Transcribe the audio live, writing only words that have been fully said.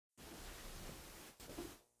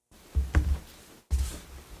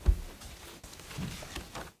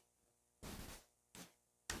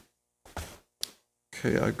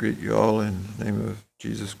Okay, I greet you all in the name of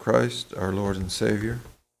Jesus Christ, our Lord and Savior,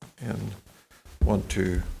 and want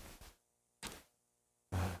to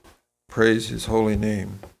praise His holy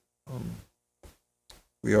name.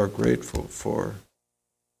 We are grateful for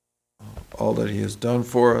all that He has done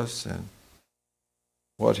for us and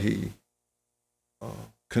what He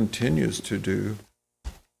continues to do.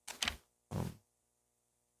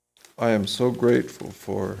 I am so grateful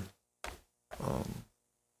for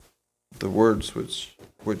the words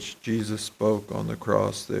which Jesus spoke on the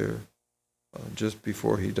cross there just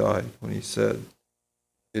before He died, when He said,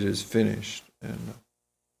 "It is finished." And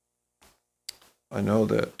I know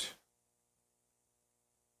that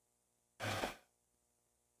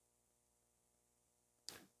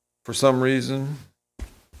for some reason,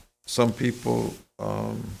 some people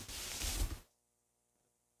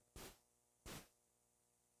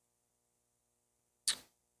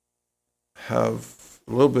have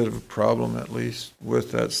a little bit of a problem, at least,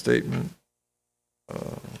 with that statement.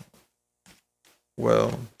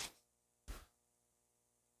 Well,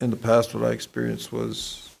 in the past, what I experienced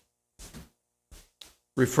was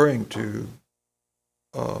referring to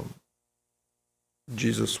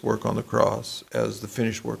Jesus' work on the cross as the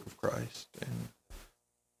finished work of Christ. And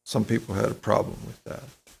some people had a problem with that.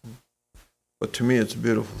 But to me, it's a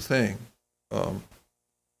beautiful thing.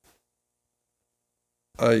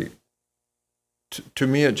 To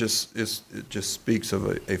me, it just speaks of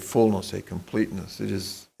a fullness, a completeness. It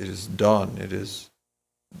is done.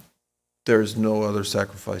 There is no other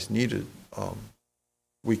sacrifice needed.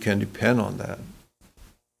 We can depend on that.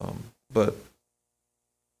 But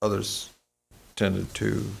others tended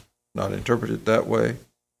to not interpret it that way.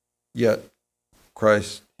 Yet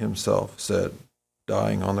Christ Himself said,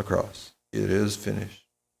 dying on the cross, "It is finished."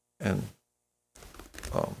 And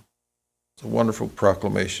it's a wonderful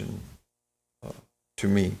proclamation to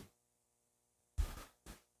me.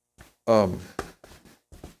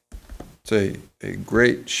 It's a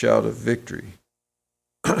great shout of victory.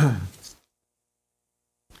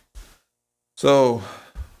 So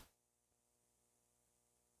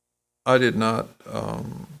I did not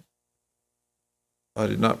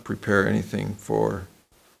prepare anything for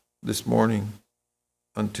this morning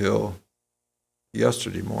until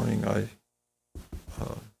yesterday morning. I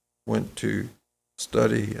went to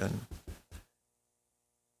study, and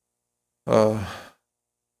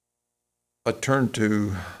I turned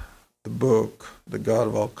to the book, The God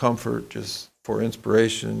of All Comfort, just for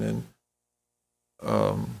inspiration. And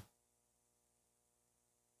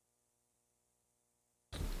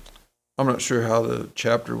I'm not sure how the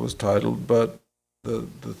chapter was titled, but the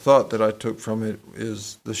thought that I took from it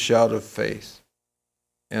is the shout of faith.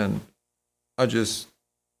 And I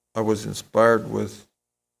was inspired with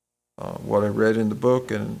what I read in the book,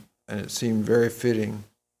 and it seemed very fitting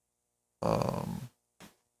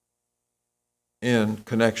in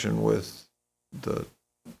connection with the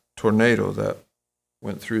tornado that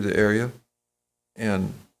went through the area,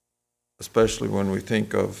 and especially when we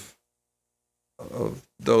think of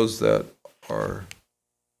those that are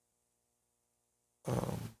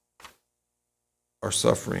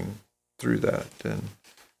suffering through that, and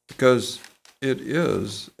because it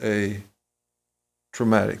is a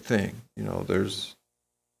traumatic thing. There's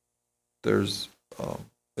a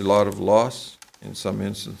lot of loss, in some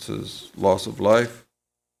instances loss of life,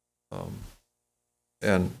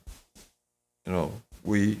 and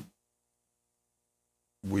we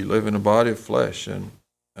live in a body of flesh, and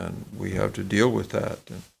we have to deal with that.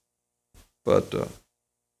 But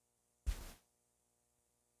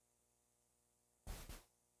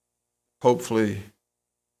hopefully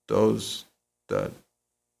those that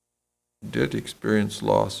did experience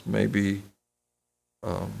loss may be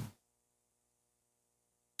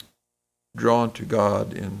drawn to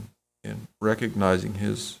God in recognizing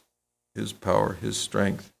His power, His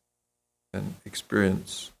strength, and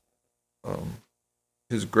experience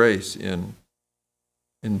His grace in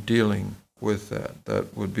dealing with that.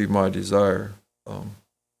 That would be my desire.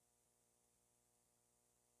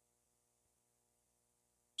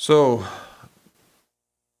 So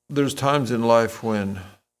there's times in life when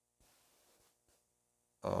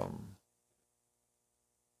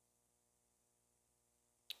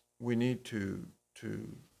we need to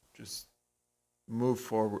just move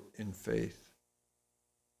forward in faith,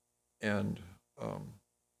 and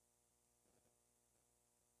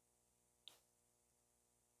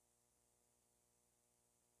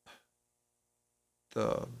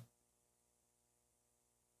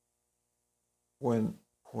when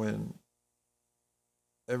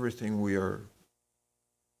everything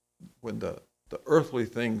when the earthly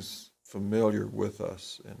things familiar with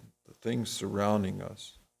us and the things surrounding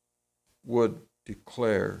us would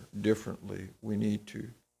declare differently. We need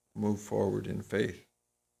to move forward in faith.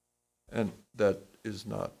 And that is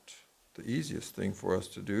not the easiest thing for us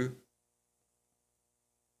to do.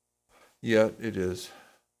 Yet it is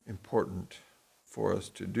important for us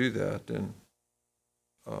to do that. And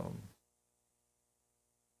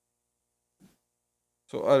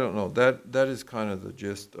so I don't know. That is kind of the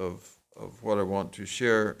gist of what I want to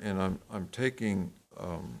share. And I'm taking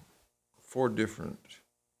 4 different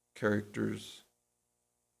characters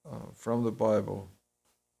from the Bible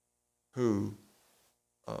who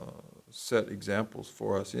set examples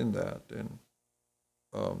for us in that. And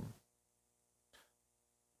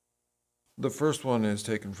the first one is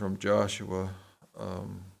taken from Joshua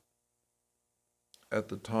at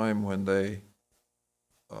the time when they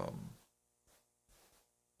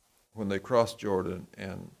crossed Jordan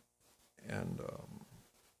and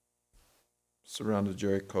surrounded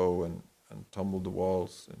Jericho and tumbled the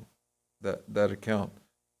walls, and that account.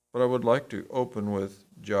 But I would like to open with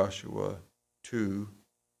Joshua 2,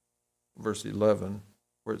 verse 11,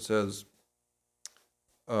 where it says,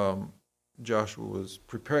 Joshua was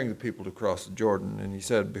preparing the people to cross the Jordan, and he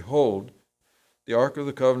said, "Behold, the ark of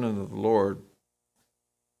the covenant of the Lord,"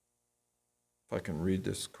 if I can read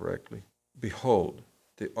this correctly, "Behold,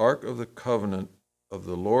 the ark of the covenant of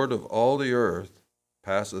the Lord of all the earth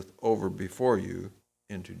passeth over before you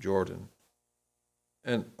into Jordan."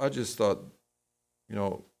 And I just thought,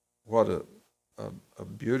 what a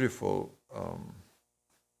beautiful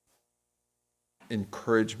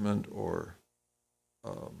encouragement, or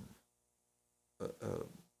a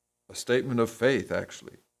statement of faith,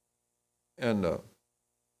 actually. And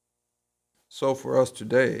so for us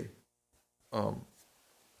today,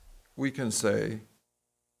 we can say,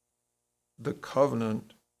 "The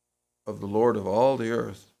covenant of the Lord of all the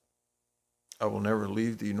earth, I will never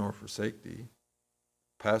leave thee nor forsake thee,"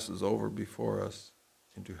 passes over before us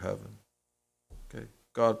into heaven. Okay,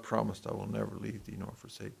 God promised, "I will never leave thee nor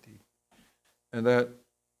forsake thee," and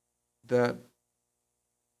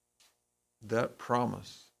that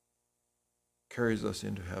promise carries us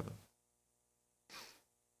into heaven.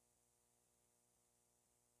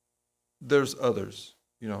 There's others,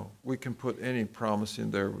 we can put any promise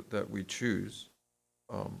in there that we choose.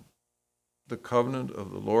 The covenant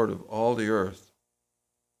of the Lord of all the earth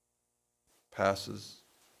passes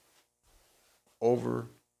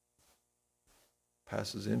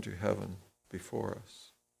into heaven before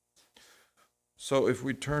us. So if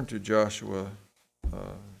we turn to Joshua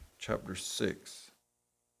chapter 6,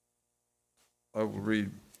 I will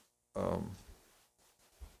read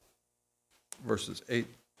verses 8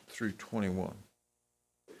 through 21.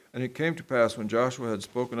 "And it came to pass, when Joshua had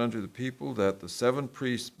spoken unto the people, that the 7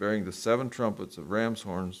 priests bearing the 7 trumpets of ram's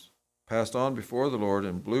horns passed on before the Lord,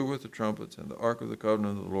 and blew with the trumpets, and the ark of the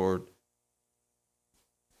covenant of the Lord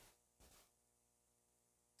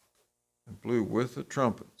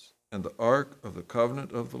and the ark of the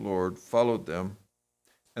covenant of the Lord followed them,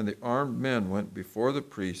 and the armed men went before the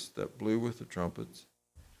priests that blew with the trumpets,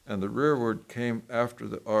 and the rearward came after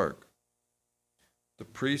the ark, the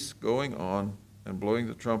priests going on and blowing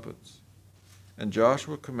the trumpets. And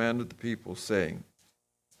Joshua commanded the people, saying,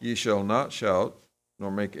 Ye shall not shout, nor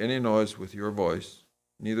make any noise with your voice,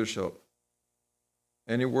 neither shall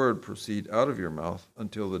any word proceed out of your mouth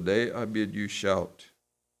until the day I bid you shout.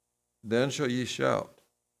 Then shall ye shout.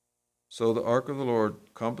 So the ark of the Lord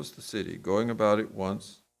compassed the city, going about it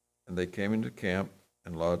once, and they came into camp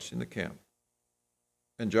and lodged in the camp.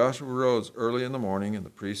 And Joshua rose early in the morning, and the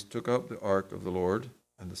priests took up the ark of the Lord,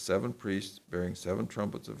 and the 7 priests, bearing 7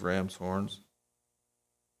 trumpets of ram's horns,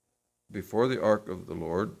 before the ark of the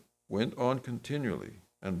Lord, went on continually,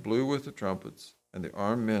 and blew with the trumpets, and the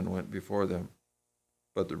armed men went before them.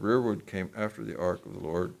 But the rearward came after the ark of the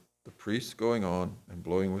Lord, the priests going on and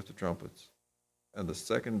blowing with the trumpets. And the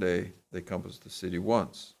second day they compassed the city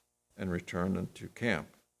once, and returned unto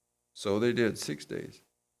camp. So they did 6 days.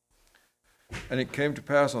 And it came to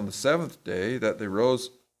pass on the 7th day that they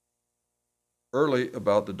rose early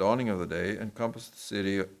about the dawning of the day, and compassed the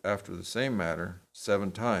city after the same manner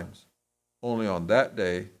 7 times. Only on that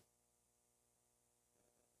day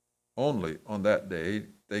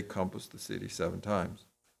they compassed the city 7 times.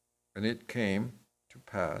 And it came to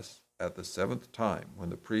pass at the 7th time, when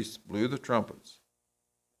the priests blew the trumpets,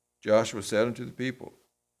 Joshua said unto the people,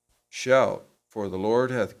 Shout, for the Lord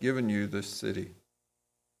hath given you this city.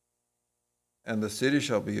 And the city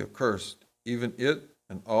shall be accursed, even it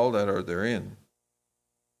and all that are therein,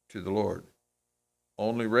 to the Lord.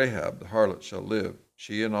 Only Rahab the harlot shall live,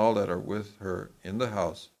 she and all that are with her in the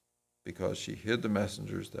house, because she hid the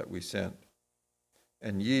messengers that we sent.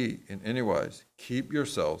 And ye in any wise keep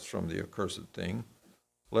yourselves from the accursed thing,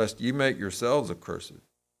 lest ye make yourselves accursed.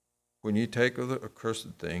 When ye take of the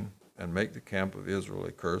accursed thing, and make the camp of Israel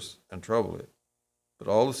a curse, and trouble it. But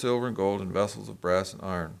all the silver and gold and vessels of brass and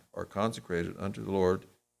iron are consecrated unto the Lord.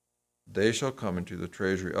 They shall come into the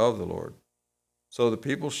treasury of the Lord. So the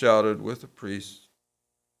people shouted when the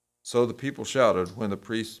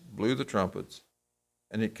priests blew the trumpets.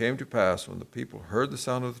 And it came to pass, when the people heard the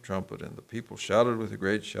sound of the trumpet, and the people shouted with a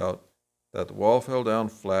great shout, that the wall fell down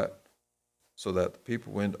flat, so that the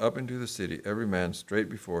people went up into the city, every man straight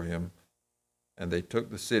before him. And they took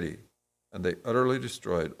the city, and they utterly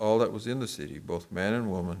destroyed all that was in the city, both man and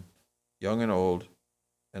woman, young and old,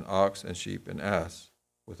 and ox and sheep and ass,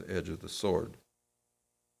 with the edge of the sword.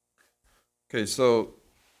 Okay, so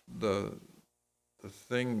the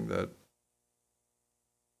thing that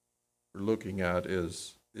we're looking at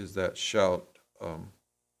is that shout.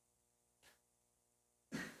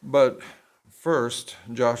 But first,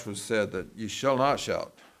 Joshua said that ye shall not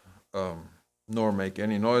shout, nor make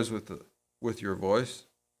any noise with your voice,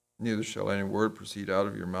 neither shall any word proceed out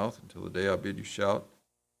of your mouth until the day I bid you shout,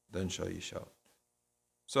 then shall ye shout.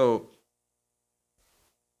 So,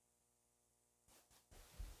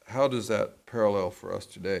 how does that parallel for us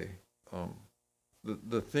today?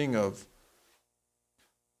 The thing of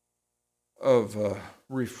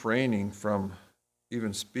refraining from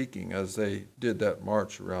even speaking, as they did that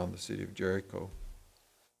march around the city of Jericho.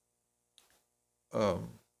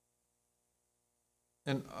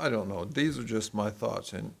 And I don't know, these are just my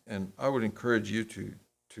thoughts, and I would encourage you to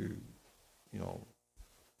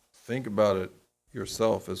think about it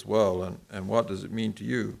yourself as well, and what does it mean to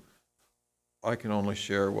you? I can only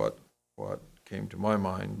share what came to my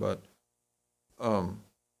mind, but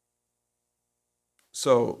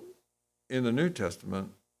so in the New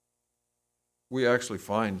Testament, we actually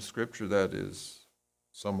find scripture that is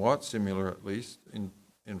somewhat similar, at least, in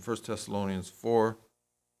 1 Thessalonians 4,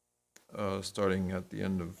 starting at the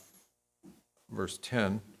end of verse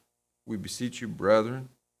 10. We beseech you, brethren,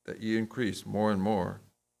 that ye increase more and more,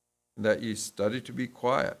 and that ye study to be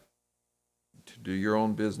quiet, to do your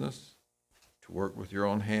own business, to work with your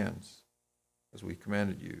own hands, as we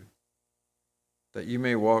commanded you, that ye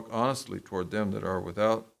may walk honestly toward them that are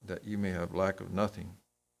without, that ye may have lack of nothing.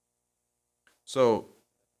 So,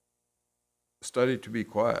 study to be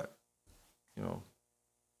quiet,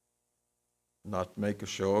 not make a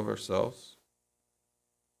show of ourselves,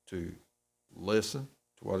 to listen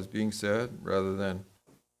to what is being said rather than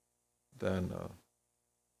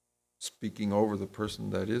speaking over the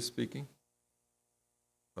person that is speaking.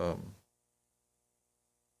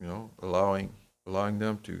 Allowing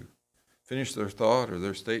them to finish their thought or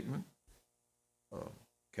their statement.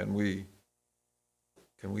 Can we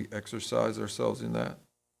exercise ourselves in that?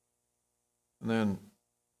 And then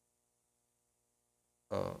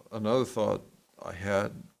another thought I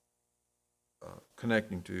had,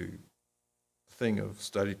 connecting to the thing of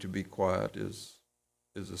study to be quiet, is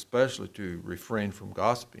especially to refrain from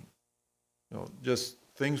gossiping. Just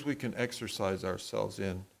things we can exercise ourselves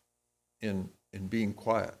in being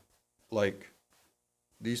quiet. Like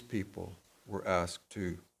these people were asked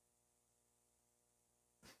to,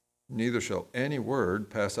 neither shall any word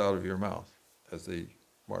pass out of your mouth, as they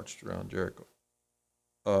marched around Jericho.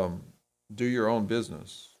 Do your own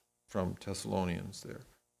business, from Thessalonians there,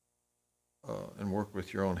 and work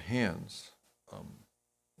with your own hands.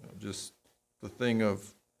 Just the thing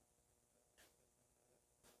of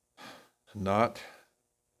not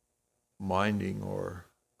minding or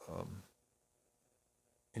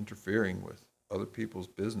interfering with other people's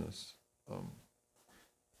business. And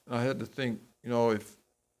I had to think, if,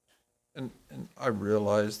 and I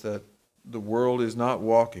realized that the world is not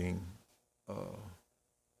walking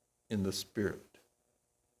in the Spirit.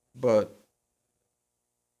 But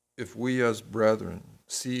if we as brethren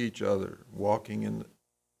see each other walking in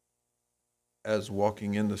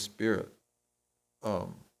the Spirit,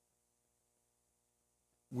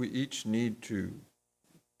 we each need to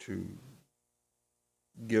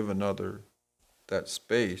give another that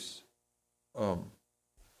space.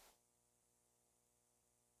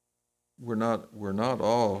 We're not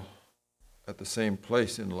all at the same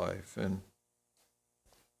place in life,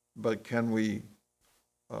 but can we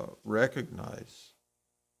recognize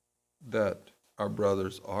that our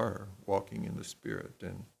brothers are walking in the Spirit,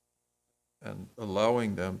 and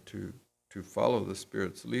allowing them to follow the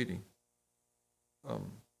Spirit's leading?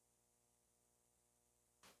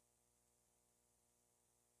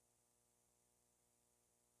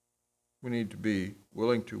 We need to be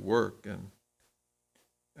willing to work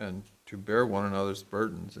and to bear one another's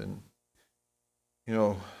burdens, and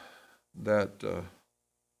that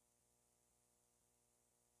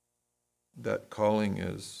that calling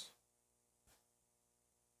is,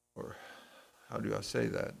 or how do I say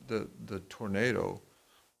that? The tornado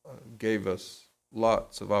gave us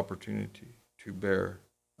lots of opportunity to bear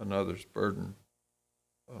another's burden.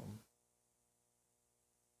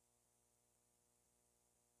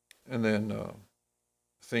 And then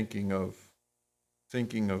thinking of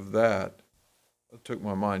that, it took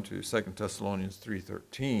my mind to 2 Thessalonians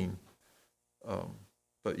 3:13.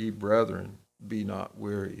 But ye brethren, be not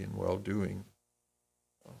weary in well doing.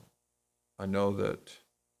 I know that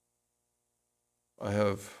I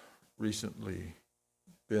have recently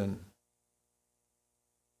been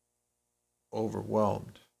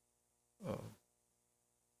overwhelmed,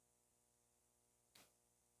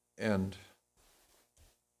 and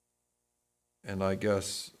I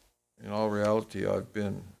guess in all reality I've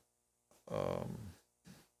been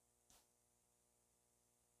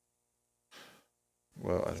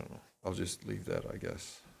well, I don't know. I'll just leave that, I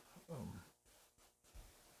guess.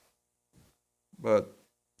 But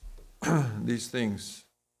these things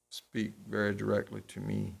speak very directly to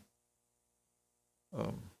me.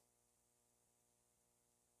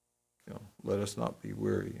 Let us not be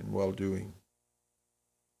weary in well-doing.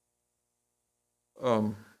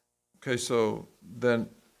 Okay, so then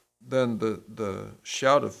the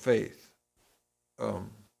shout of faith.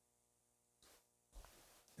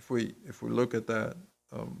 If we look at that,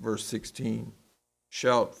 verse 16,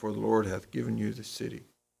 shout, for the Lord hath given you the city.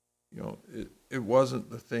 It wasn't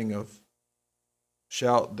the thing of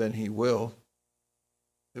shout, then he will.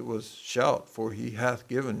 It was shout, for he hath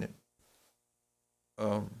given it.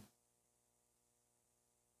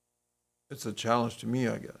 It's a challenge to me,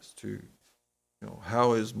 I guess, to,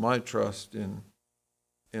 how is my trust in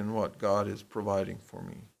what God is providing for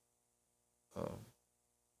me?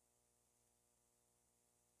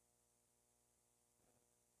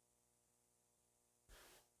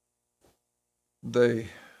 They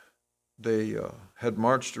had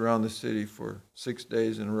marched around the city for 6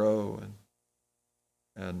 days in a row,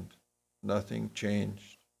 and nothing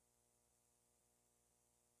changed.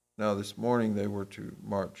 Now this morning they were to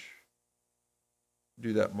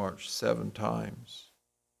do that march 7 times,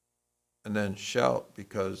 and then shout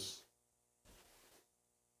because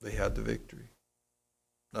they had the victory.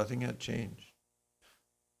 Nothing had changed.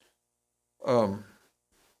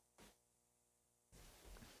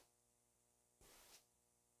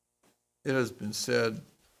 It has been said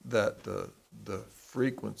that the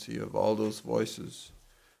frequency of all those voices,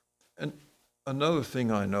 and another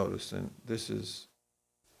thing I noticed, and this is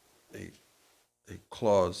a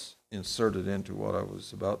clause inserted into what I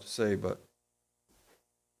was about to say, but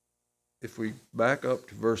if we back up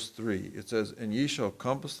to verse 3, it says, and ye shall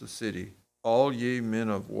compass the city, all ye men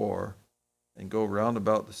of war, and go round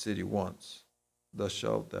about the city once. Thus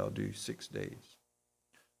shalt thou do 6 days.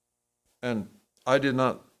 And I did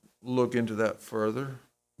not look into that further,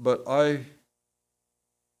 but I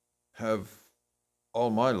have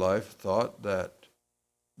all my life thought that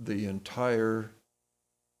the entire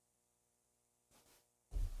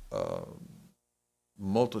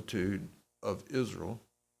multitude of Israel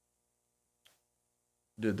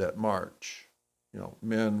did that march.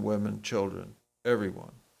 Men, women, children,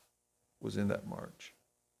 everyone was in that march.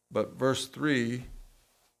 But verse 3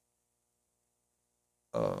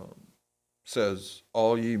 says,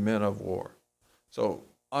 all ye men of war. So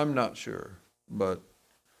I'm not sure, but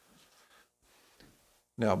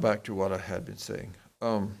now back to what I had been saying.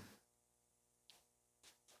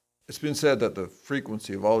 It's been said that the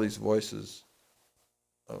frequency of all these voices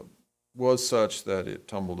was such that it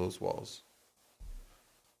tumbled those walls.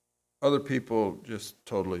 Other people just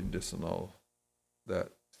totally disannul that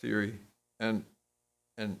theory, and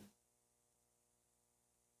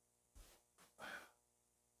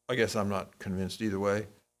I guess I'm not convinced either way.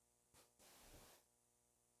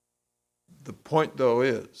 The point, though,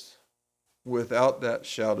 is without that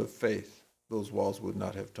shout of faith, those walls would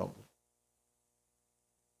not have tumbled.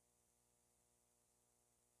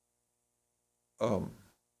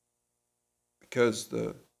 Because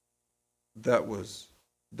that was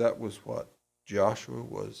what Joshua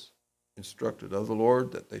was instructed of the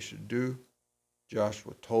Lord that they should do.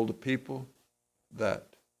 Joshua told the people that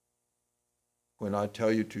when I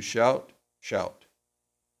tell you to shout, shout.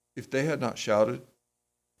 If they had not shouted,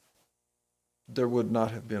 there would not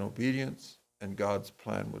have been obedience, and God's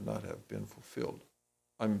plan would not have been fulfilled.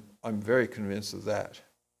 I'm very convinced of that.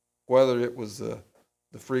 Whether it was the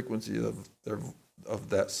frequency of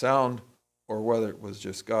that sound, or whether it was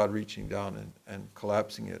just God reaching down and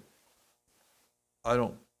collapsing it, I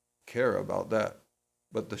don't care about that.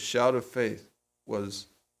 But the shout of faith was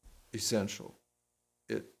essential.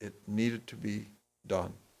 It needed to be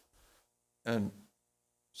done. And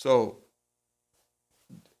so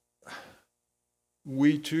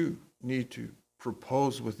we too need to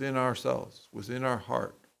propose within ourselves, within our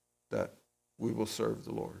heart, that we will serve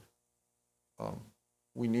the Lord.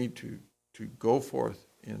 We need to go forth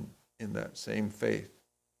in that same faith.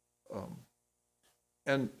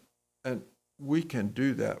 And we can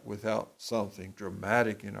do that without something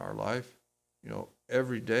dramatic in our life.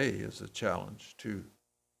 Every day is a challenge to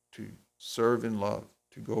serve in love,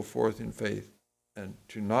 to go forth in faith, and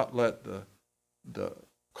to not let the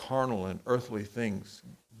carnal and earthly things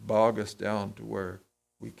bog us down to where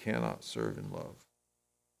we cannot serve in love.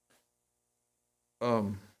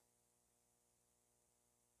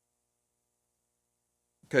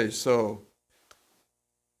 Okay, so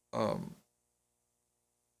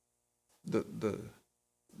the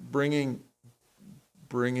bringing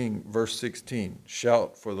verse 16,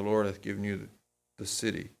 shout, for the Lord hath given you the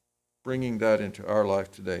city. Bringing that into our life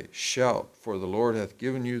today. Shout, for the Lord hath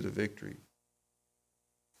given you the victory.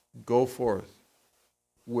 Go forth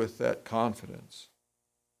with that confidence.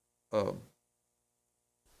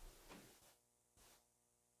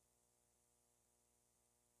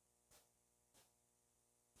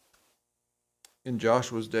 In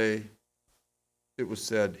Joshua's day, it was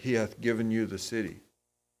said, he hath given you the city.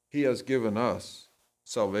 He has given us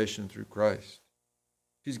salvation through Christ.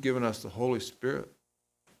 He's given us the Holy Spirit,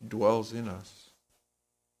 dwells in us.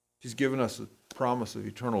 He's given us the promise of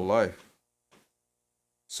eternal life.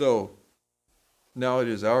 So now it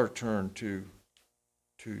is our turn to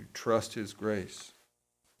trust his grace,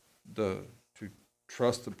 to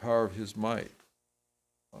trust the power of his might,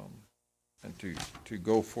 and to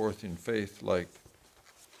go forth in faith like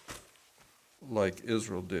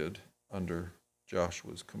Israel did under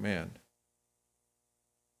Joshua's command.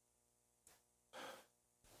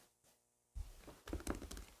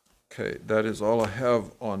 Okay, that is all I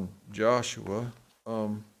have on Joshua.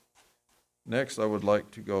 Next, I would like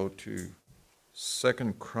to go to 2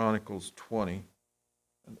 Chronicles 20.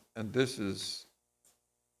 And this is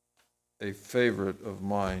a favorite of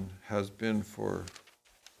mine, has been for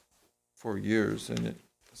years, and it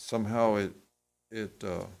somehow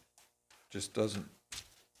just doesn't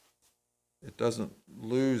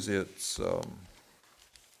lose its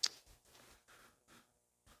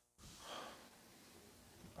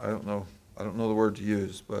I don't know the word to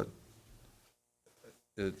use, but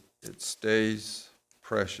it stays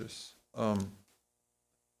precious.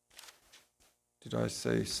 Did I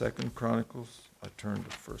say 2 Chronicles? I turned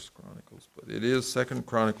to 1 Chronicles, but it is 2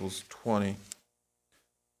 Chronicles 20.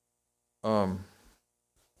 I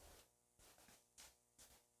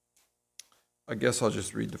guess I'll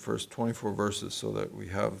just read the first 24 verses so that we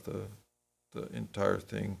have the entire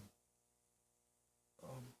thing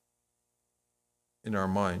in our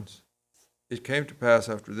minds. It came to pass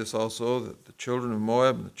after this also that the children of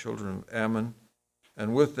Moab and the children of Ammon,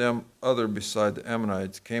 and with them other beside the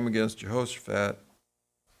Ammonites, came against Jehoshaphat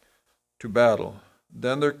to battle.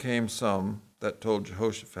 Then there came some that told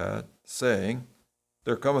Jehoshaphat, saying,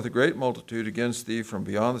 there cometh a great multitude against thee from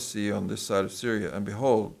beyond the sea on this side of Syria, and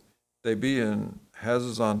behold, they be in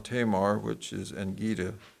Hazazon Tamar, which is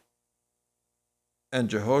En-gedi. And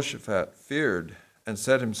Jehoshaphat feared, and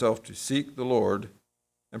set himself to seek the Lord,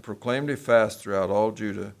 and proclaimed a fast throughout all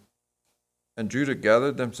Judah. And Judah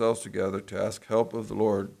gathered themselves together to ask help of the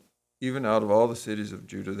Lord. Even out of all the cities of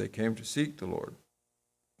Judah they came to seek the Lord.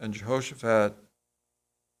 And Jehoshaphat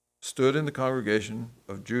stood in the congregation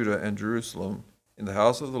of Judah and Jerusalem in the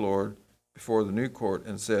house of the Lord before the new court,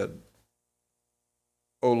 and said,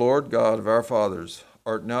 O Lord God of our fathers,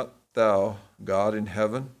 art not thou God in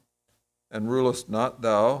heaven? And rulest not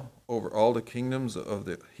thou over all the kingdoms of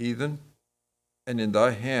the heathen? And in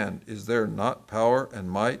thy hand is there not power and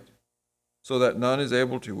might, so that none is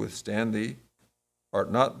able to withstand thee?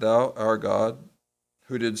 Art not thou our God,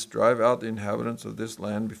 who didst drive out the inhabitants of this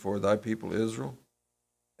land before thy people Israel,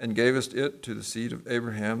 and gavest it to the seed of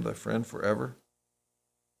Abraham thy friend forever?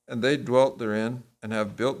 And they dwelt therein, and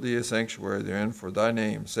have built thee a sanctuary therein for thy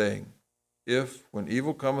name, saying, if, when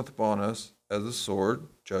evil cometh upon us, as a sword,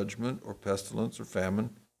 judgment, or pestilence, or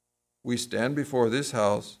famine, we stand before this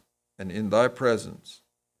house, and in thy presence,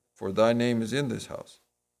 for thy name is in this house,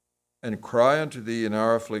 and cry unto thee in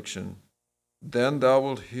our affliction, then thou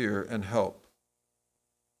wilt hear and help.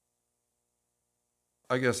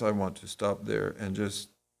 I guess I want to stop there and just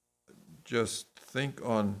think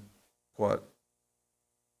on what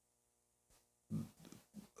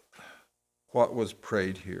was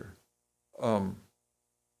prayed here,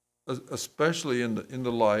 especially in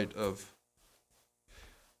the light of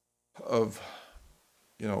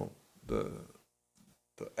the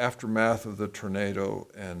aftermath of the tornado,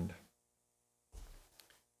 and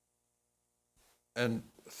and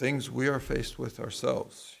things we are faced with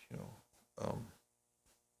ourselves,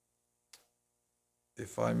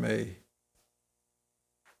 if I may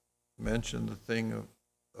mention the thing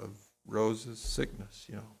of Rose's sickness,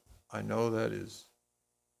 I know that is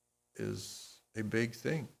a big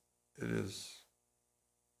thing. It is.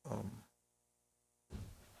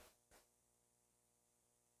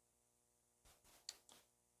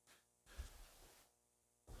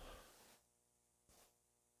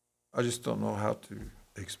 I just don't know how to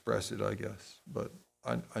express it, I guess. But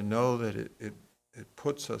I know that it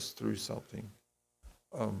puts us through something.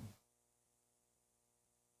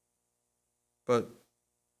 But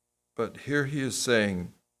here he is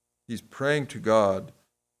saying, he's praying to God,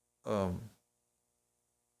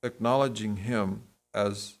 acknowledging him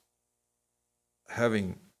as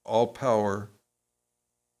having all power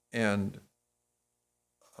and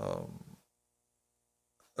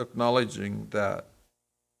acknowledging that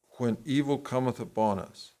when evil cometh upon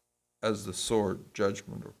us, as the sword,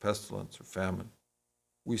 judgment, or pestilence, or famine,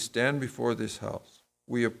 we stand before this house,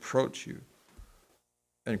 we approach you,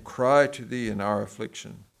 and cry to thee in our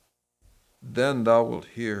affliction, then thou wilt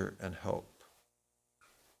hear and help.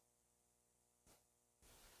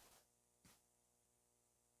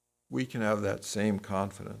 We can have that same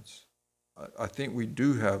confidence. I think we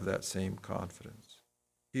do have that same confidence.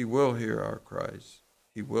 He will hear our cries.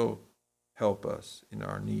 He will help us in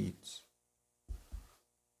our needs.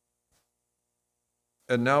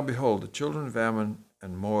 And now behold, the children of Ammon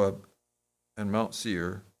and Moab and Mount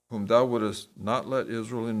Seir, whom thou wouldest not let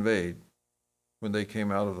Israel invade when they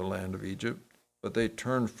came out of the land of Egypt, but they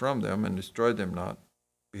turned from them and destroyed them not.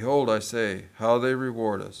 Behold, I say, how they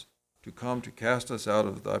reward us, to come to cast us out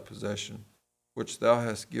of thy possession, which thou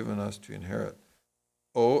hast given us to inherit.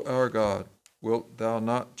 O our God, wilt thou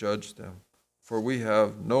not judge them? For we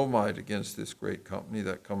have no might against this great company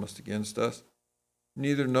that cometh against us,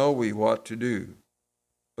 neither know we what to do,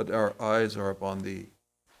 but our eyes are upon thee.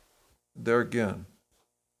 There again,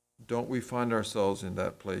 don't we find ourselves in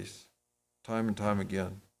that place time and time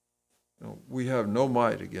again? We have no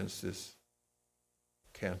might against this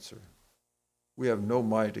cancer. We have no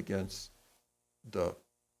might against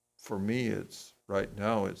for me, it's right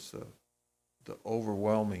now, it's the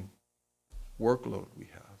overwhelming workload we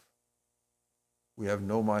have. We have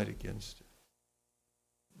no might against it.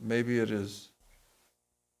 Maybe it is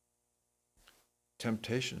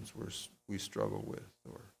temptations we struggle with,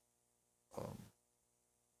 or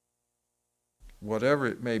whatever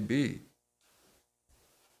it may be.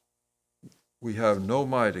 We have no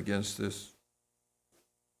might against this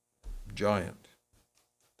giant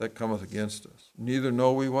that cometh against us. Neither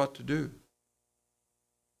know we what to do,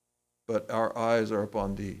 but our eyes are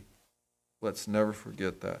upon thee. Let's never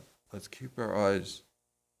forget that. Let's keep our eyes,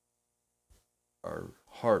 our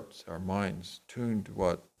hearts, our minds tuned to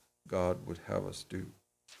what God would have us do.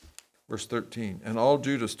 Verse 13, and all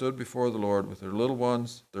Judah stood before the Lord with their little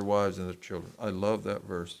ones, their wives, and their children. I love that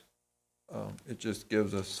verse. It just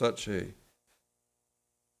gives us such a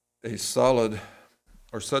solid,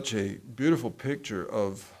 or such a beautiful picture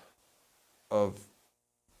of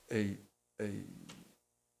a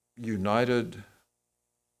united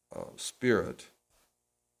spirit.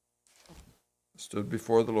 Stood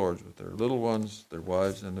before the Lord with their little ones, their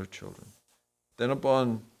wives, and their children. Then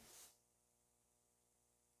upon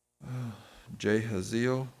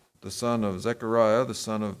Jahaziel, the son of Zechariah, the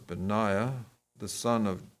son of Benaiah, the son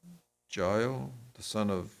of Jael, the son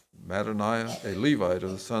of Mattaniah, a Levite of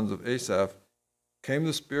the sons of Asaph, came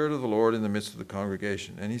the Spirit of the Lord in the midst of the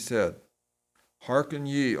congregation. And he said, Hearken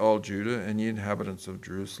ye, all Judah, and ye inhabitants of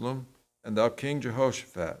Jerusalem, and thou King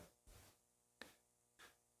Jehoshaphat.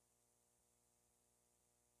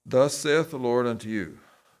 Thus saith the Lord unto you,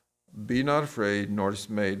 Be not afraid, nor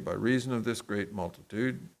dismayed by reason of this great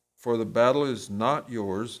multitude, for the battle is not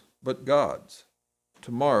yours, but God's.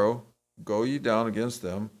 Tomorrow go ye down against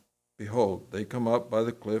them. Behold, they come up by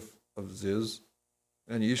the cliff of Ziz,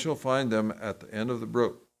 and ye shall find them at the end of the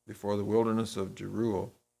brook, before the wilderness of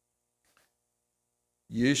Jeruel.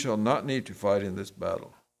 Ye shall not need to fight in this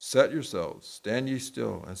battle. Set yourselves, stand ye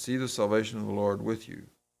still, and see the salvation of the Lord with you.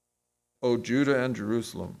 O Judah and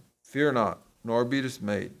Jerusalem, fear not, nor be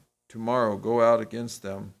dismayed. Tomorrow go out against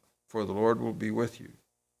them, for the Lord will be with you.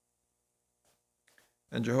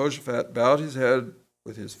 And Jehoshaphat bowed his head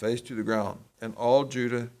with his face to the ground, and all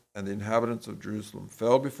Judah and the inhabitants of Jerusalem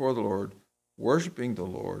fell before the Lord, worshiping the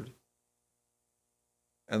Lord.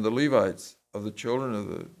 And the Levites of the children of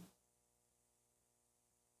the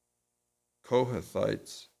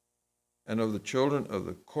Kohathites and of the children of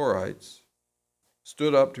the Korites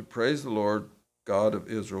stood up to praise the Lord God of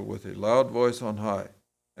Israel with a loud voice on high,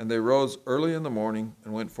 And they rose early in the morning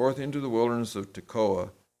and went forth into the wilderness of Tekoa.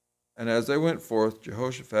 And as they went forth,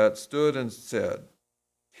 Jehoshaphat stood and said,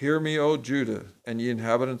 Hear me, O Judah, and ye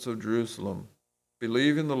inhabitants of Jerusalem.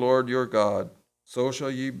 Believe in the Lord your God, so shall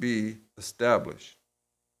ye be established.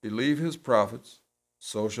 Believe his prophets,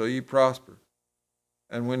 so shall ye prosper.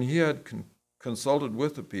 And when he had consulted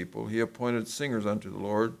with the people, he appointed singers unto the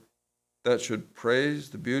Lord, that should praise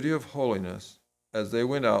the beauty of holiness as they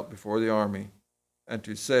went out before the army, and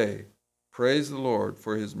to say, Praise the Lord,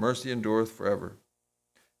 for his mercy endureth forever.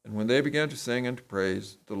 And when they began to sing and to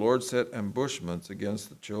praise, the Lord set ambushments against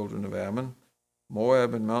the children of Ammon,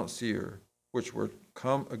 Moab, and Mount Seir, which were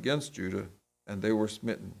come against Judah, and they were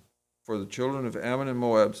smitten. For the children of Ammon and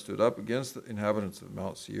Moab stood up against the inhabitants of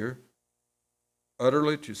Mount Seir,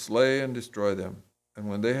 utterly to slay and destroy them. And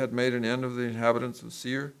when they had made an end of the inhabitants of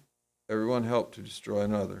Seir, everyone helped to destroy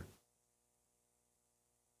another.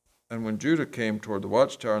 And when Judah came toward the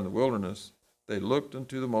watchtower in the wilderness, they looked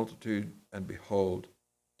unto the multitude, and behold,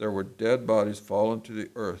 there were dead bodies fallen to the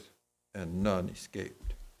earth, and none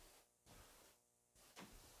escaped.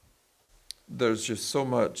 There's just so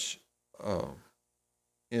much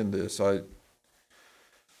in this.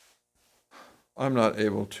 I'm not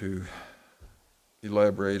able to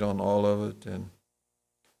elaborate on all of it,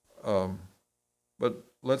 but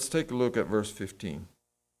let's take a look at verse 15.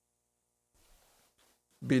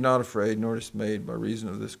 Be not afraid nor dismayed by reason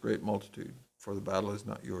of this great multitude, for the battle is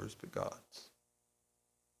not yours but God's.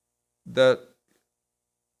 That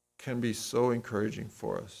can be so encouraging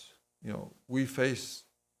for us. You know, we face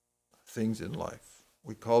things in life.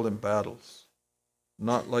 We call them battles.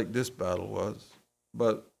 Not like this battle was,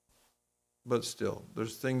 but still,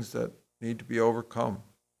 there's things that need to be overcome.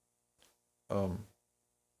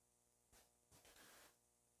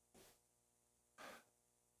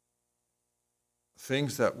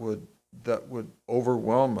 Things that would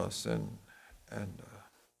overwhelm us and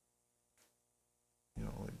you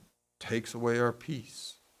know, it takes away our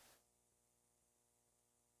peace.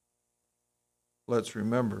 Let's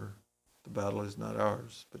remember the battle is not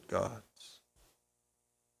ours, but God's.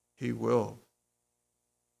 He will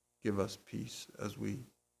give us peace as we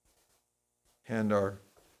hand our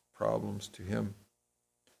problems to Him.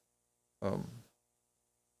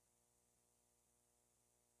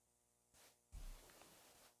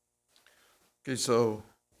 Okay, so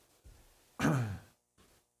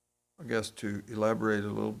I guess to elaborate a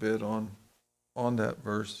little bit on that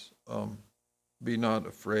verse, be not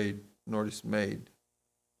afraid nor dismayed,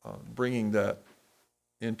 bringing that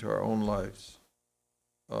into our own lives.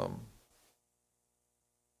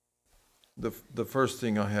 The first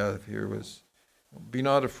thing I have here was, be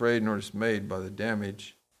not afraid nor dismayed by the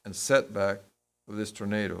damage and setback of this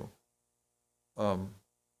tornado. I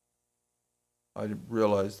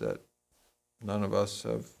realize that none of us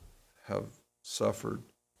have suffered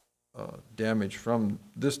damage from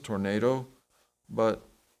this tornado, but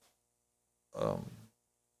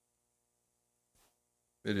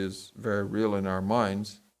it is very real in our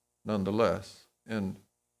minds nonetheless, and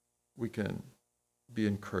we can be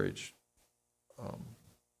encouraged.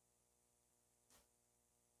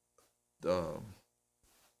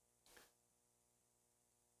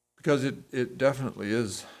 Because it definitely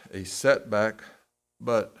is a setback,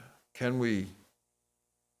 but can we...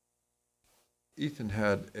 Ethan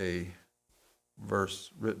had a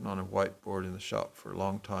verse written on a whiteboard in the shop for a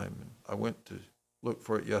long time, and I went to look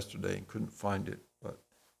for it yesterday and couldn't find it, but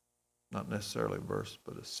not necessarily a verse,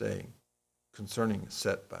 but a saying concerning a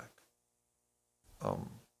setback.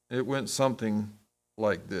 It went something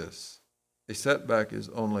like this: a setback is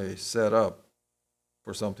only a setup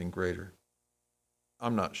for something greater.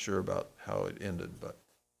 I'm not sure about how it ended, but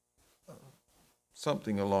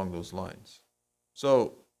something along those lines.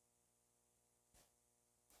 So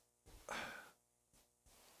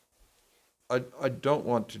I don't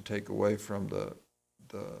want to take away from the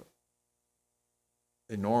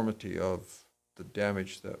enormity of the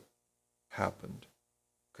damage that happened.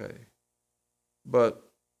 Okay. But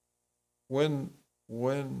when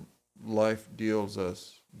life deals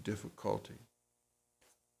us difficulty,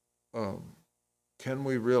 can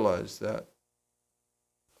we realize that?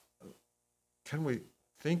 Can we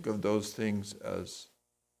think of those things as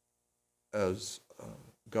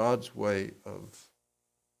God's way of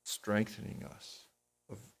strengthening us,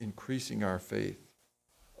 of increasing our faith?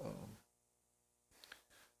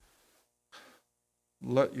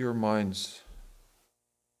 Let your minds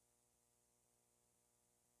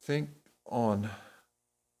think on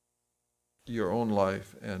your own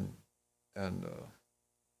life and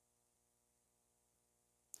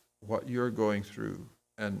what you're going through,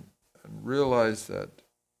 and realize that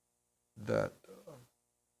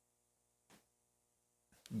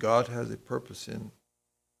God has a purpose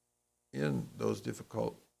in those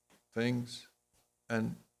difficult things,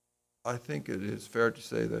 and I think it is fair to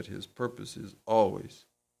say that his purpose is always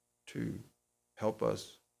to help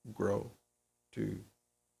us grow, to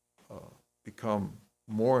become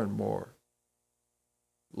more and more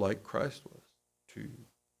like Christ was, to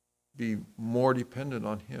be more dependent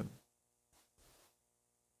on him.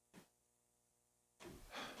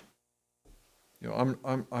 You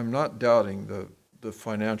know, I'm not doubting the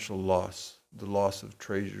financial loss, the loss of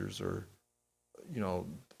treasures, or, you know,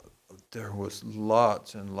 there was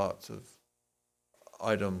lots and lots of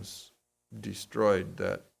items destroyed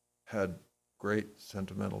that had great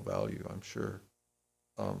sentimental value, I'm sure.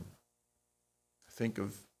 Think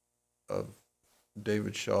of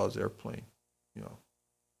David Shaw's airplane. You know,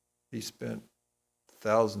 he spent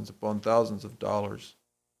thousands upon thousands of dollars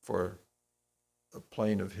for a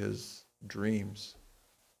plane of his dreams,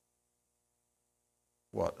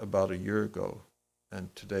 about a year ago,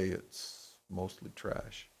 and today it's mostly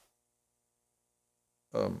trash.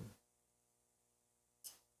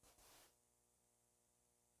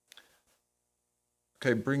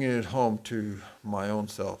 Okay, bringing it home to my own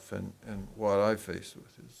self and what I face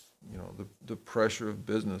with is, you know, the pressure of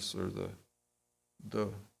business, or the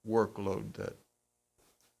workload that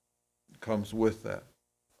comes with that.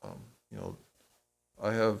 You know,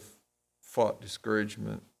 I have fought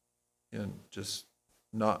discouragement in just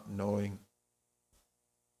not knowing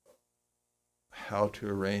how to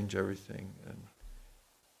arrange everything,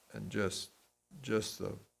 and just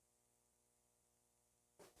the,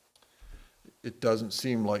 it doesn't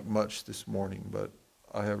seem like much this morning, but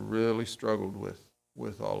I have really struggled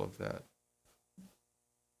with all of that.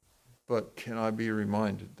 But can I be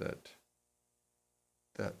reminded that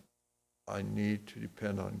I need to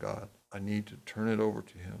depend on God? I need to turn it over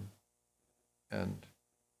to him, and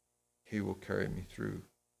he will carry me through.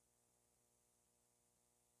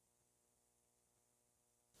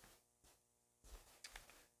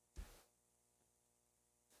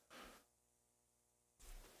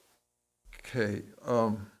 Okay,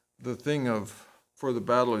 the thing of, for the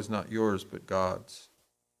battle is not yours, but God's.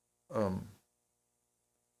 I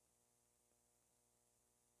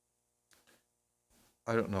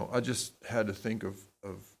don't know. I just had to think of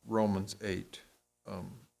Romans 8.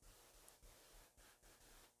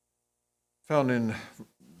 Found in,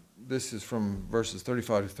 this is from verses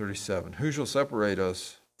 35 to 37. Who shall separate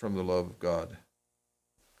us from the love of God?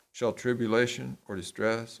 Shall tribulation or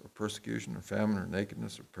distress or persecution or famine or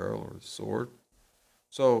nakedness or peril or the sword?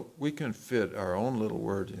 So we can fit our own little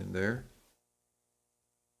word in there.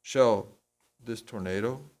 Shall this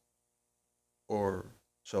tornado, or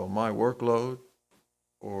shall my workload,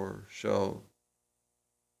 or shall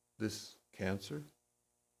this cancer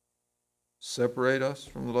separate us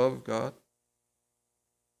from the love of God?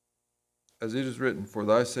 As it is written, for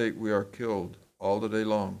thy sake we are killed all the day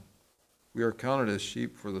long. We are counted as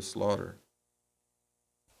sheep for the slaughter.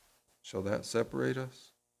 Shall that separate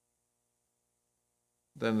us?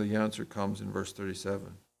 Then the answer comes in verse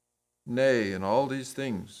 37. Nay, in all these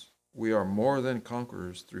things we are more than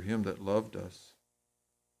conquerors through him that loved us.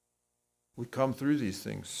 We come through these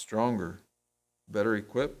things stronger, better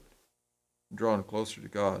equipped, drawn closer to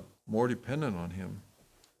God, more dependent on him.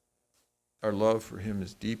 Our love for him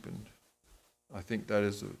is deepened. I think that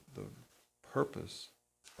is the purpose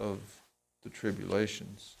of the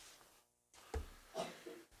tribulations.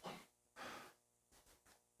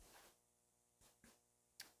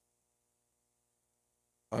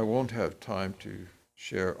 I won't have time to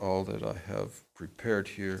share all that I have prepared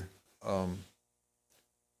here.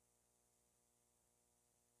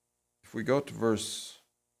 If we go to verse,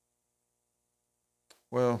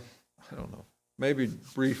 well, I don't know, maybe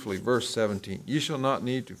briefly, verse 17. Ye shall not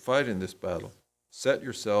need to fight in this battle. Set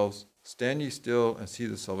yourselves, stand ye still, and see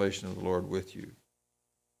the salvation of the Lord with you.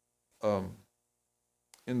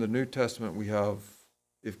 In the New Testament, we have,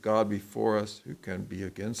 if God be for us, who can be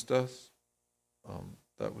against us?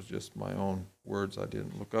 That was just my own words. I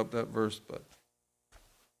didn't look up that verse, but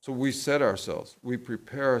so we set ourselves, we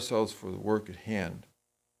prepare ourselves for the work at hand.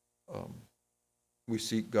 We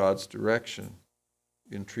seek God's direction,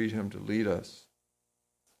 entreat him to lead us.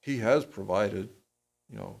 He has provided,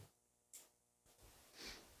 you know,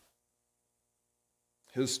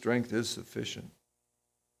 his strength is sufficient.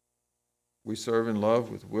 We serve in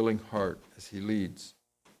love with willing heart as he leads.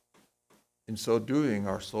 In so doing,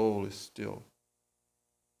 our soul is still.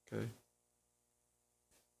 Okay?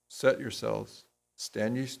 Set yourselves,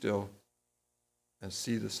 stand ye still, and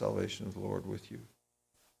see the salvation of the Lord with you.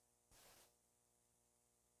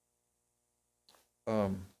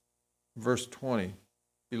 Verse 20,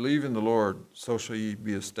 believe in the Lord, so shall ye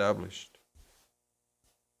be established.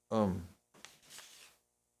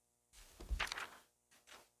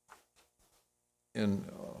 In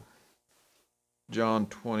John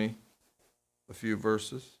 20, a few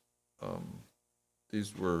verses,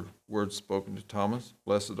 these were words spoken to Thomas.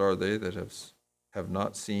 Blessed are they that have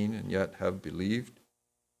not seen and yet have believed.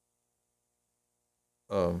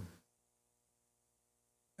 And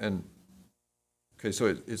okay,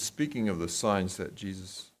 so it's speaking of the signs that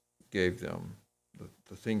Jesus gave them,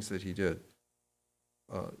 the things that he did.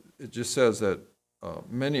 It just says that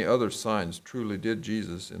many other signs truly did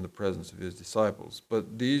Jesus in the presence of his disciples,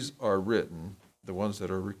 but these are written, the ones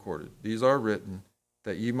that are recorded, these are written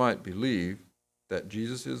that ye might believe that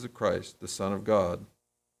Jesus is the Christ, the Son of God,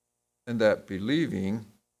 and that believing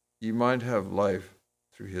ye might have life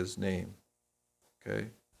through his name. Okay?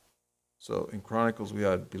 So in Chronicles we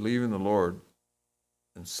had, believe in the Lord,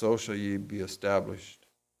 and so shall ye be established.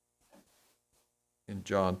 In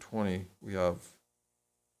John 20 we have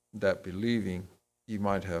that believing ye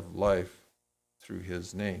might have life through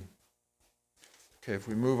his name. Okay, if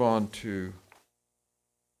we move on to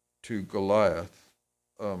Goliath,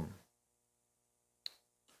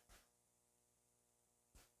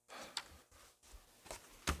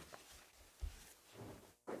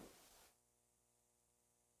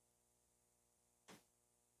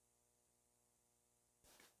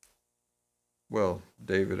 well,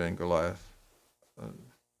 David and Goliath.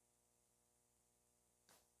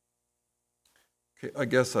 Okay, I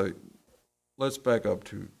guess let's back up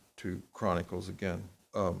to Chronicles again.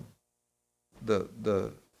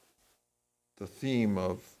 The theme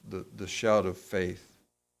of the shout of faith.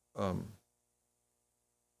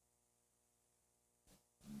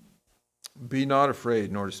 Be not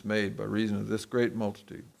afraid nor dismayed by reason of this great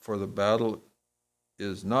multitude, for the battle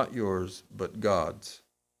is not yours but God's.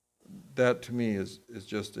 That to me is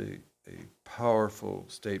just a powerful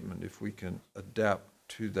statement if we can adapt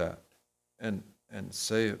to that and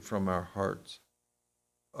say it from our hearts.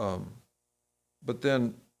 But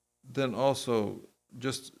then also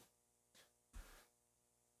just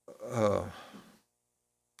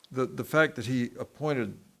the fact that he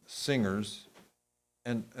appointed singers,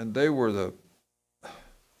 and they were the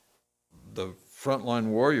frontline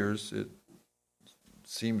warriors, it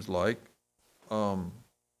seems like.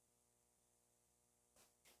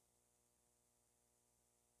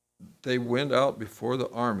 They went out before the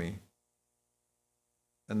army,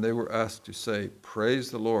 and they were asked to say, praise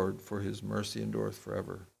the Lord, for his mercy endureth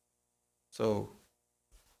forever. So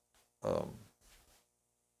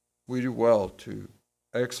we do well to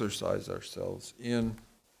exercise ourselves in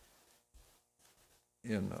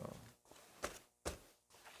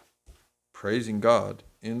praising God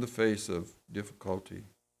in the face of difficulty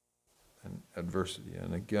and adversity.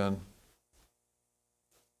 And again,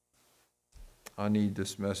 I need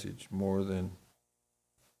this message more than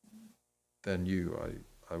you,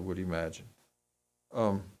 I would imagine.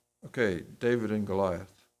 Okay, David and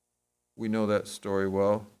Goliath. We know that story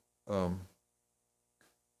well.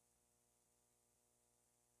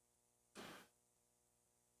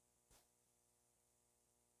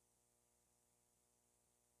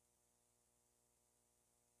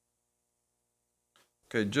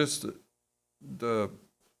 Okay, just the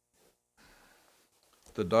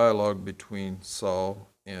dialogue between Saul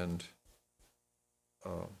and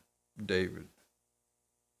David.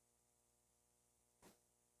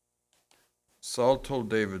 Saul told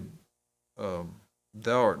David, thou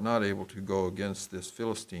art not able to go against this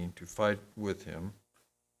Philistine to fight with him,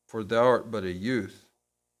 for thou art but a youth,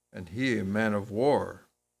 and he a man of war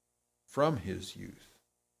from his youth.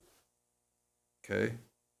 Okay?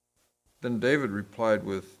 Then David replied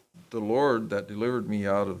with, the Lord that delivered me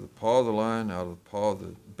out of the paw of the lion, out of the paw of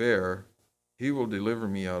the bear, he will deliver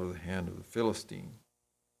me out of the hand of the Philistine.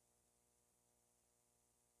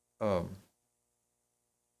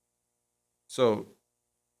 So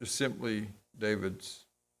just simply David's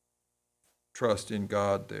trust in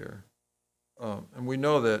God there. And we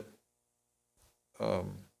know that,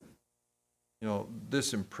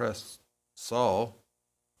 this impressed Saul,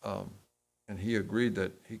 and he agreed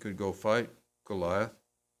that he could go fight Goliath.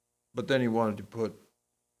 But then he wanted to put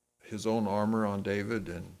his own armor on David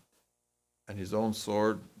and his own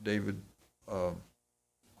sword.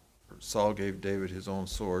 Saul gave David his own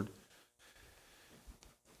sword.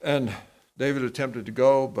 And David attempted to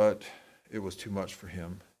go, but it was too much for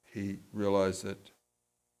him. He realized that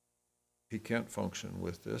he can't function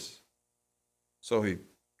with this. So he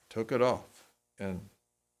took it off and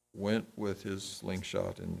went with his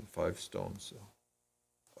slingshot and the 5 stones.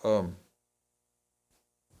 So,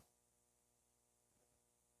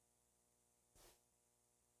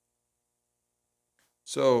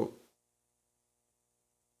 So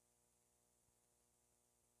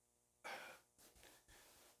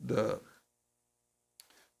the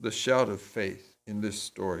shout of faith in this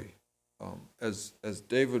story, as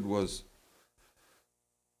David was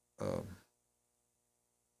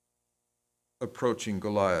approaching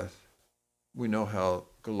Goliath, we know how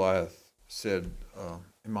Goliath said,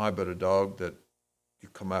 "Am I but a dog that you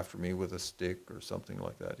come after me with a stick," or something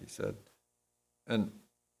like that? He said,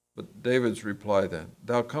 but David's reply then,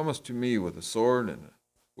 "Thou comest to me with a sword and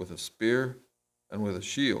with a spear and with a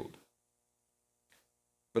shield,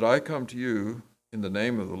 but I come to you in the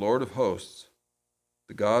name of the Lord of hosts,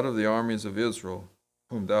 the God of the armies of Israel,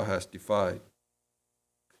 whom thou hast defied.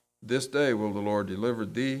 This day will the Lord deliver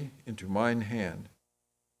thee into mine hand."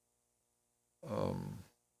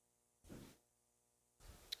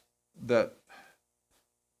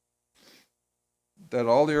 That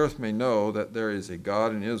all the earth may know that there is a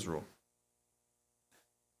God in Israel.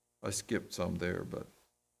 I skipped some there, but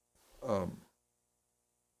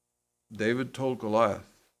David told Goliath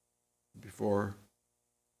before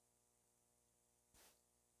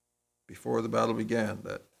the battle began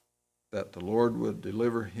that the Lord would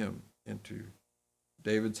deliver him into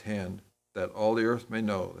David's hand, that all the earth may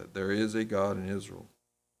know that there is a God in Israel.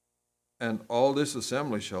 And all this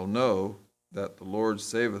assembly shall know that the Lord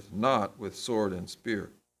saveth not with sword and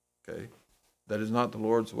spear. Okay? That is not the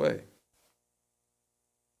Lord's way.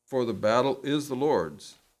 For the battle is the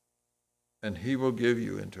Lord's, and he will give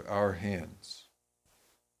you into our hands.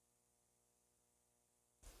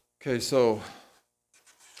 Okay, so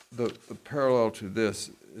the parallel to this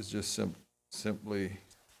is just simply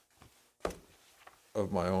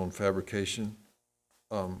of my own fabrication.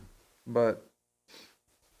 But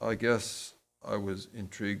I guess I was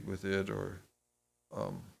intrigued with it, or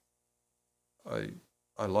I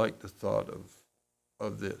like the thought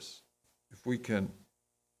of this. If we can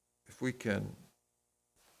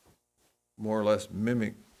more or less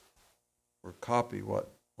mimic or copy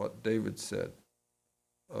what David said,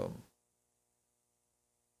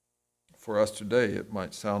 for us today, it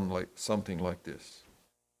might sound like something like this: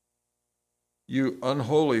 "You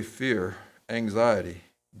unholy fear, anxiety,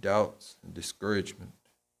 doubts, and discouragement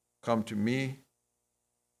come to me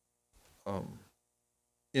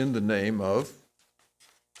in the name of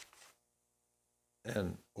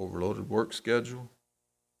an overloaded work schedule,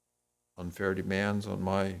 unfair demands on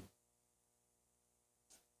my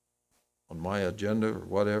agenda or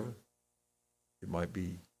whatever. It might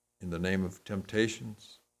be in the name of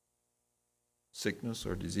temptations, sickness,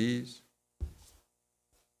 or disease.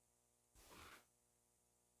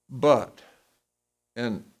 But,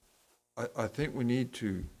 and I think we need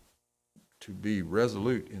to be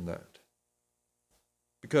resolute in that,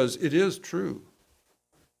 because it is true.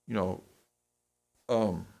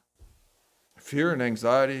 Fear and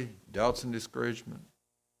anxiety, doubts and discouragement,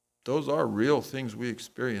 those are real things we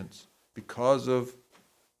experience because of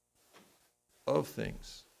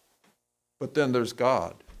things. But then there's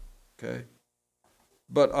God, okay?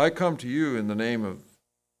 But I come to you in the name of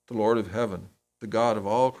the Lord of heaven, the God of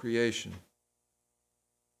all creation,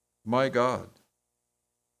 my God,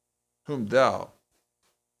 whom thou,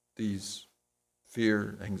 these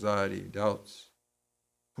fear, anxiety, doubts,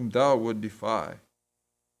 whom thou would defy.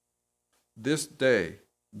 This day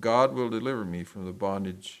God will deliver me from the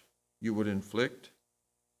bondage you would inflict,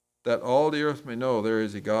 that all the earth may know there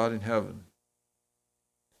is a God in heaven,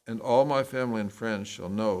 and all my family and friends shall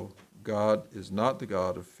know God is not the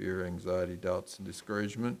God of fear, anxiety, doubts, and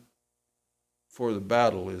discouragement, for the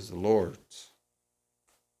battle is the Lord's."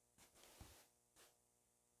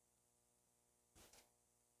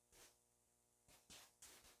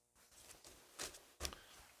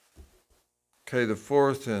 Okay, the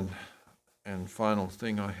fourth and final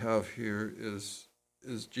thing I have here is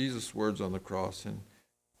Jesus' words on the cross, and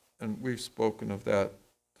we've spoken of that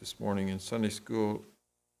this morning in Sunday school,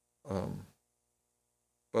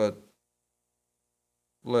 but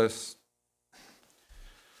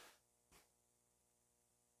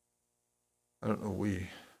we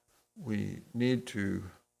need to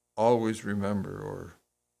always remember, or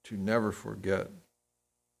to never forget,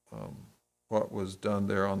 what was done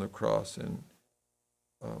there on the cross. And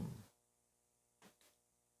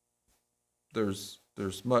there's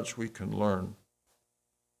much we can learn.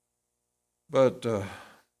 But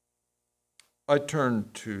I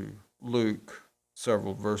turned to Luke,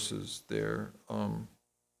 several verses there.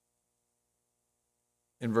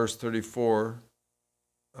 In verse 34,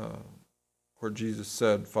 where Jesus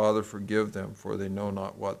said, "Father, forgive them, for they know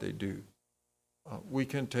not what they do." We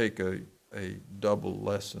can take a double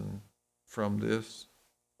lesson from this.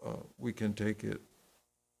 We can take it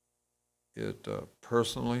it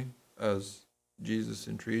personally as Jesus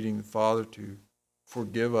entreating the Father to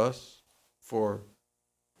forgive us, for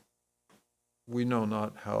we know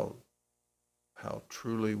not how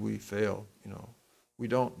truly we fail. We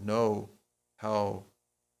don't know how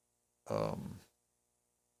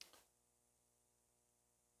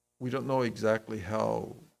we don't know exactly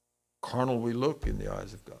how carnal we look in the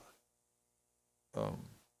eyes of God.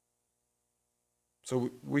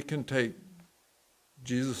 So we can take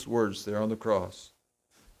Jesus' words there on the cross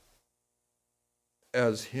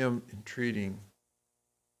as him entreating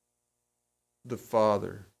the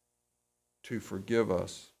Father to forgive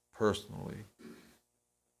us personally.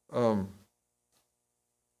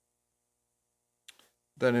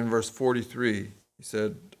 Then in verse 43, he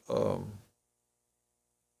said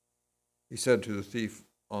to the thief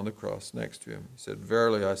on the cross next to him, he said,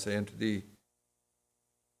 "Verily I say unto thee,"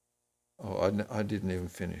 I didn't even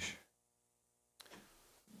finish.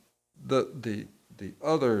 The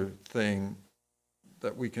other thing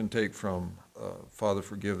that we can take from Father,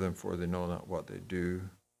 forgive them, for they know not what they do,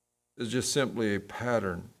 is just simply a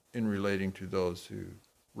pattern in relating to those who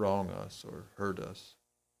wrong us or hurt us.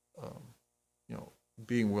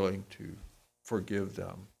 Being willing to forgive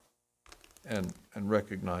them and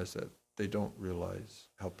recognize that they don't realize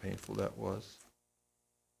how painful that was.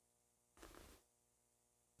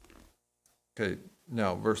 Okay,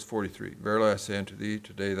 now verse 43. "Verily I say unto thee,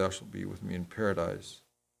 today thou shalt be with me in paradise."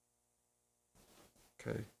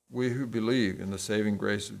 Okay, we who believe in the saving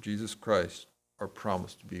grace of Jesus Christ are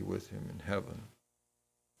promised to be with him in heaven.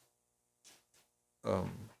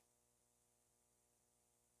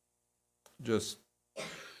 Just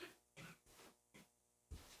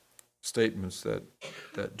statements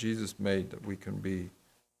that Jesus made that we can be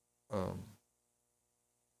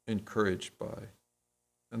encouraged by.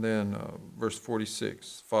 And then verse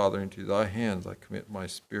 46, "Father, into thy hands I commit my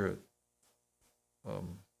spirit."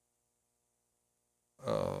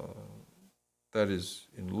 That is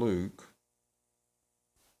in Luke,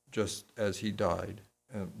 just as he died.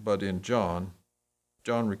 But in John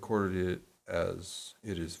recorded it as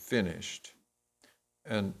 "it is finished."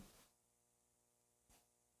 And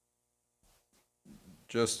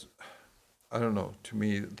just, I don't know, to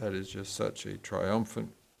me that is just such a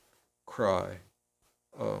triumphant cry,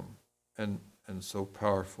 and so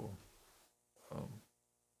powerful.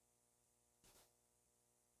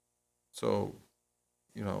 So,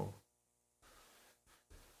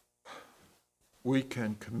 we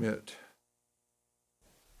can commit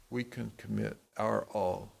our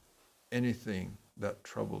all, anything that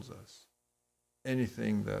troubles us,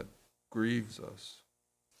 anything that grieves us,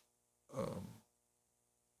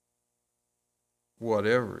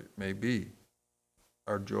 whatever it may be,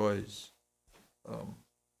 our joys,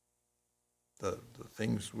 the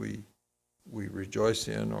things we rejoice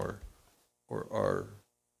in or are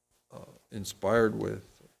inspired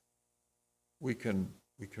with, we can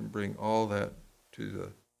bring all that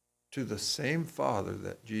to the same Father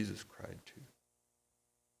that Jesus cried to,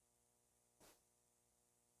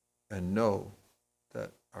 and know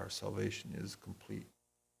that our salvation is complete.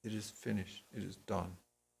 It is finished. It is done.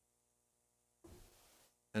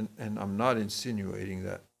 And I'm not insinuating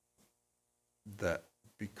that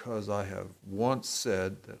because I have once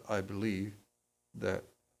said that I believe that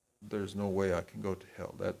there's no way I can go to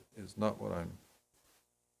hell. That is not what I'm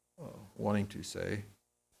wanting to say.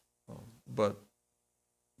 But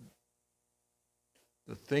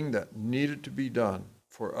the thing that needed to be done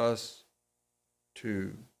for us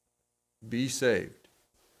to be saved,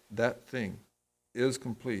 that thing is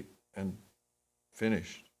complete and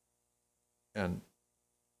finished. And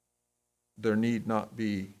there need not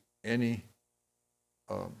be anything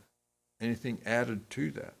added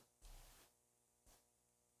to that.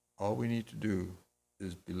 All we need to do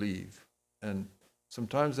is believe. And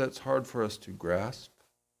sometimes that's hard for us to grasp,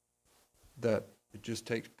 that it just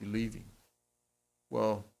takes believing.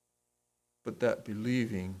 Well, but that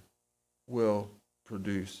believing will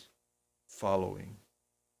produce following.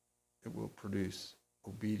 It will produce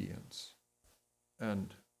obedience.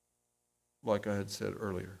 And like I had said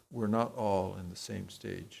earlier, we're not all in the same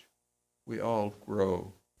stage. We all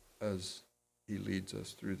grow as he leads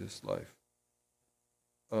us through this life.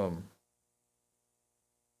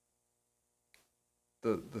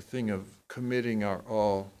 The thing of committing our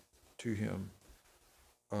all to him,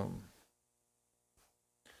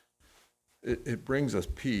 it brings us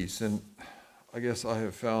peace. And I guess I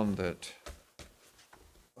have found that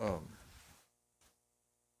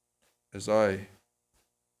as I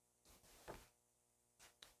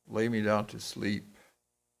lay me down to sleep,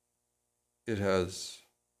 it has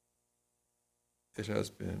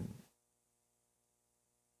been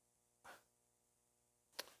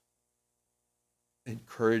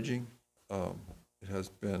encouraging. It has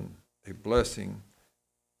been a blessing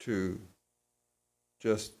to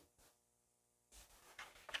just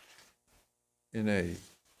in a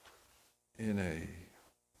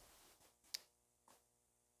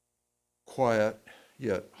quiet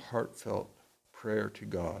yet heartfelt prayer to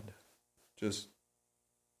God, just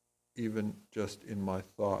even just in my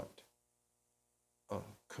thought,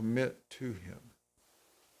 commit to Him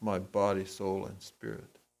my body, soul, and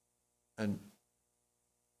spirit. And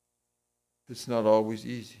it's not always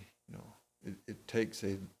easy, you know. It takes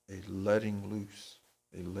a letting loose,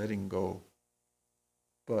 a letting go,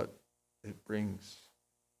 but it brings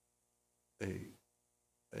a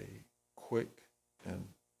quick and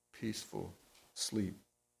peaceful sleep.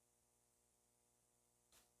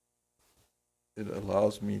 It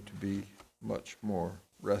allows me to be much more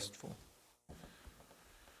restful.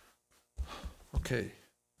 Okay,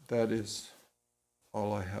 that is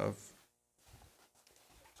all I have,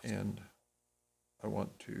 and I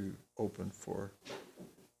want to open for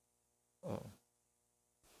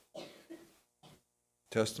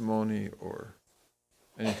testimony or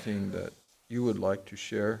anything that you would like to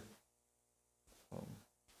share.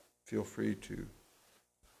 Feel free to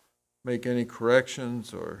make any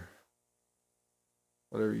corrections or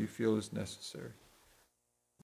whatever you feel is necessary.